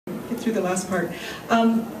through the last part.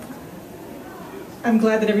 I'm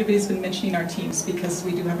glad that everybody's been mentioning our teams, because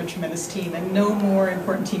we do have a tremendous team, and no more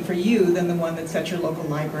important team for you than the one that's at your local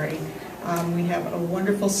library. We have a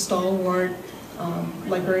wonderful stalwart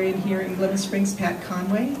librarian here in Glen Springs, Pat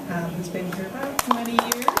Conway, who's been here about 20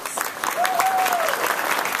 years.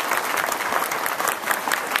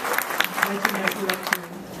 Would you like to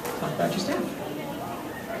talk about your staff?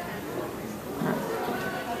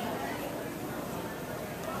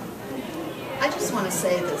 I just want to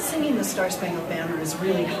say that singing the Star Spangled Banner is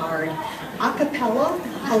really hard. A cappella,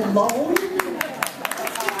 alone.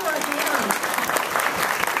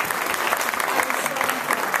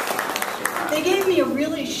 They gave me a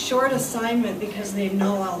really short assignment because they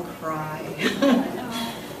know I'll cry.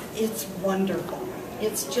 It's wonderful.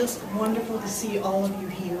 It's just wonderful to see all of you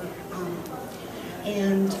here.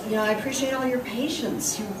 And you know, I appreciate all your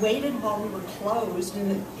patience. You waited while we were closed,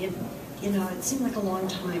 and it seemed like a long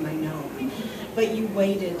time, I know. But you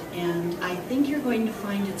waited, and I think you're going to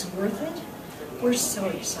find it's worth it. We're so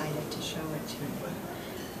excited to show it to you.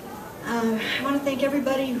 I want to thank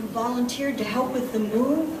everybody who volunteered to help with the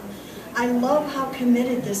move. I love how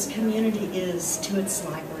committed this community is to its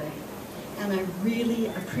library, and I really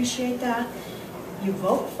appreciate that. You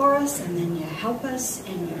vote for us, and then you help us,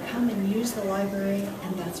 and you come and use the library,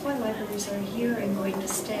 and that's why libraries are here and going to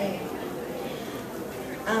stay.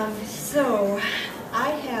 So, I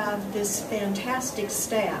have this fantastic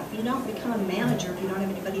staff. You don't become a manager if you don't have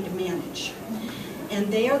anybody to manage.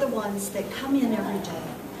 And they are the ones that come in every day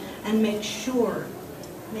and make sure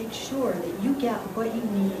that you get what you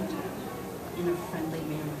need in a friendly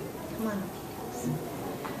manner. Come on up, please.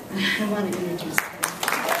 I want to introduce you.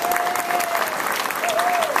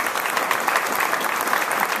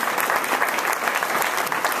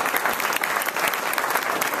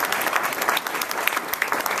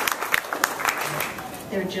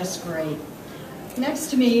 They're just great. Next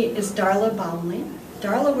to me is Darla Baumley.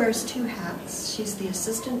 Darla wears two hats. She's the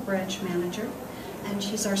assistant branch manager, and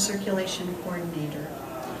she's our circulation coordinator.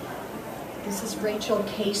 This is Rachel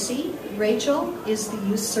Casey. Rachel is the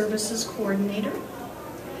youth services coordinator.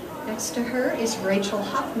 Next to her is Rachel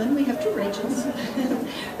Hoffman. We have two Rachels.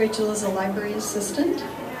 Rachel is a library assistant.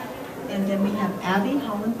 And then we have Abby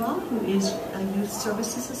Hollenbaugh, who is a youth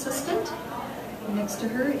services assistant. Next to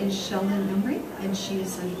her is Shelley Emery, and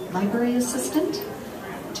she's a library assistant.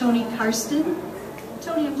 Tony Karsten.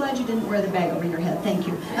 Tony, I'm glad you didn't wear the bag over your head. Thank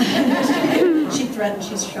you. She threatened,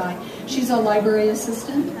 she's shy. She's a library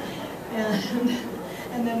assistant.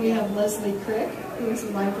 And then we have Leslie Crick, who is a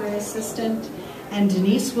library assistant, and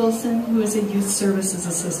Denise Wilson, who is a youth services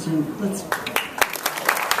assistant.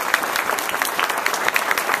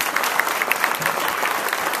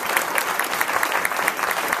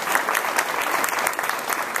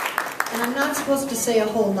 And I'm not supposed to say a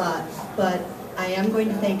whole lot, but I am going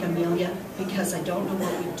to thank Amelia, because I don't know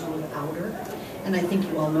what we'd do without her. And I think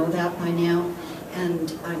you all know that by now.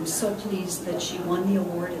 And I'm so pleased that she won the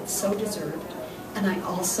award. It's so deserved. And I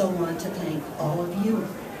also want to thank all of you,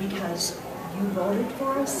 because you voted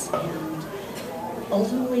for us and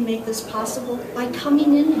ultimately make this possible by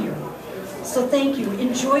coming in here. So thank you.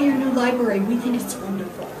 Enjoy your new library. We think it's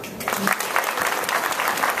wonderful.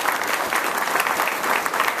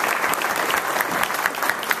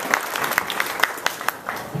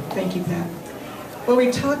 Thank you, Pat. Well,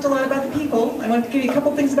 we've talked a lot about the people. I want to give you a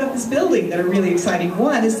couple things about this building that are really exciting.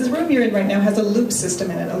 One is this room you're in right now has a loop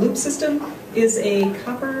system in it. A loop system is a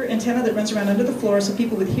copper antenna that runs around under the floor, so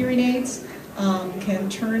people with hearing aids can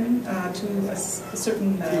turn to a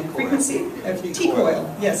certain frequency,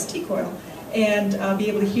 T-coil, yes, T-coil, and be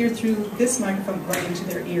able to hear through this microphone right into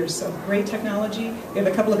their ears. So great technology. We have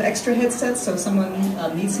a couple of extra headsets, so if someone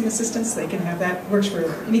needs some assistance, they can have that. Works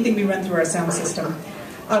for anything we run through our sound system.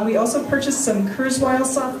 We also purchased some Kurzweil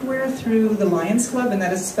software through the Lions Club, and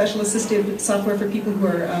that is special assistive software for people who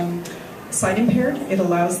are sight impaired. It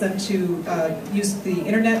allows them to use the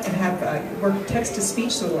internet and have work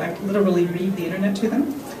text-to-speech, so it'll literally read the internet to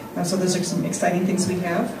them. So those are some exciting things we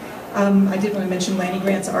have. I did want to mention Lanny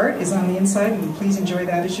Grant's art is on the inside, and please enjoy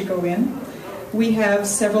that as you go in. We have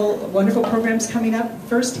several wonderful programs coming up.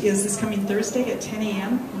 First is this coming Thursday at 10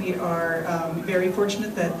 a.m. We are very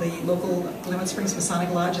fortunate that the local Glen Springs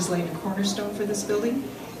Masonic Lodge is laying a cornerstone for this building.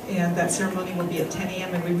 And that ceremony will be at 10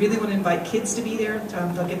 a.m. And we really want to invite kids to be there.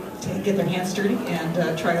 They'll get their hands dirty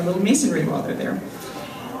and try a little masonry while they're there.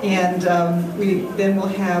 And we then will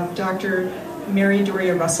have Dr. Mary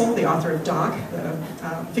Doria Russell, the author of Doc, the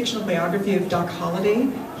fictional biography of Doc Holliday,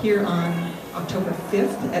 here on October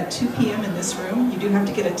 5th at 2 p.m. in this room. You do have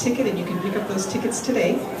to get a ticket, and you can pick up those tickets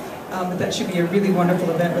today. But that should be a really wonderful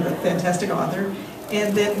event with a fantastic author.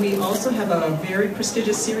 And then we also have a very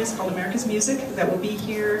prestigious series called America's Music that will be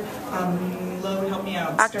here, Lo, help me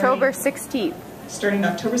out. October 16th. Starting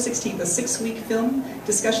October 16th, a 6-week film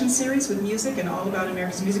discussion series with music and all about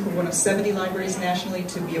America's music. We're one of 70 libraries nationally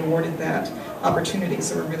to be awarded that opportunity,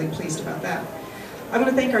 so we're really pleased about that. I want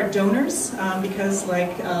to thank our donors because,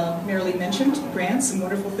 like Marilee mentioned, grants and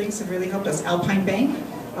wonderful things have really helped us. Alpine Bank,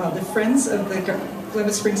 the Friends of the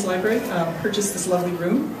Glenwood Springs Library purchased this lovely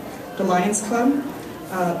room. The Lions Club,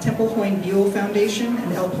 Temple Hoyne Buell Foundation,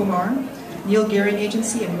 and El Pomar, Neil Gehring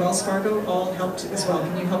Agency, and Wells Fargo all helped as well.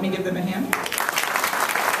 Can you help me give them a hand?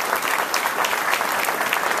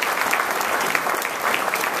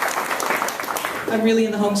 I'm really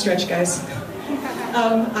in the home stretch, guys.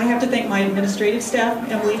 I have to thank my administrative staff,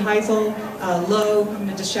 Emily, Heisel, Lo, I'm going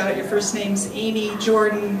to just shout out your first names, Amy,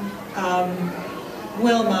 Jordan,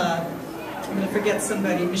 Wilma, I'm going to forget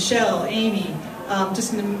somebody, Michelle, Amy,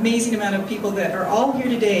 just an amazing amount of people that are all here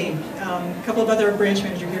today. A couple of other branch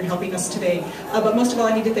managers here helping us today. But most of all,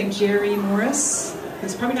 I need to thank Jerry Morris,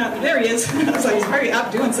 who's probably not, there he is. I was like, he's probably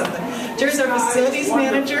out doing something. Jerry's our facilities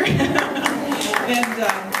manager. And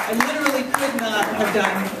I literally could not have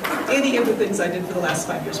done any of the things I did for the last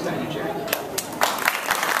 5 years without you, Jerry.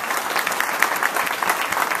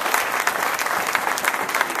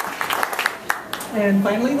 And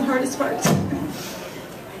finally, the hardest part.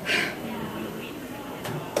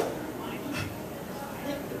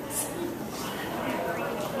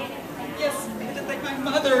 Yes, I had to thank my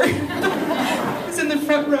mother, who's in the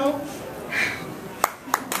front row.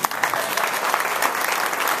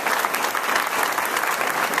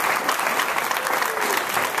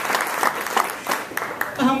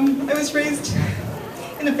 I was raised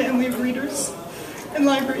in a family of readers and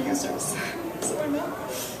library users, so I'm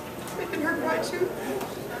making her cry too.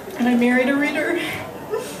 And I married a reader,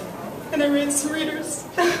 and I raised some readers.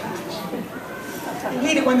 I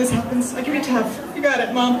hate it when this happens. I can be tough. You got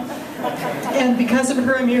it, Mom. And because of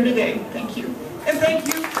her, I'm here today. Thank you. And thank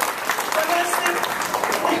you. One last thing.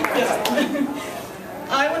 Yes.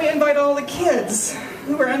 I want to invite all the kids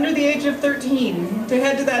who are under the age of 13 to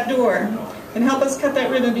head to that door and help us cut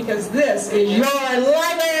that ribbon, because this is your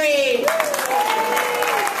library!